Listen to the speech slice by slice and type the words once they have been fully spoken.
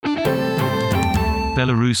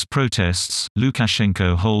Belarus protests,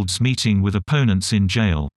 Lukashenko holds meeting with opponents in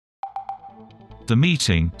jail. The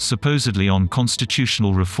meeting, supposedly on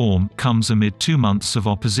constitutional reform, comes amid 2 months of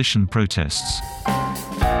opposition protests.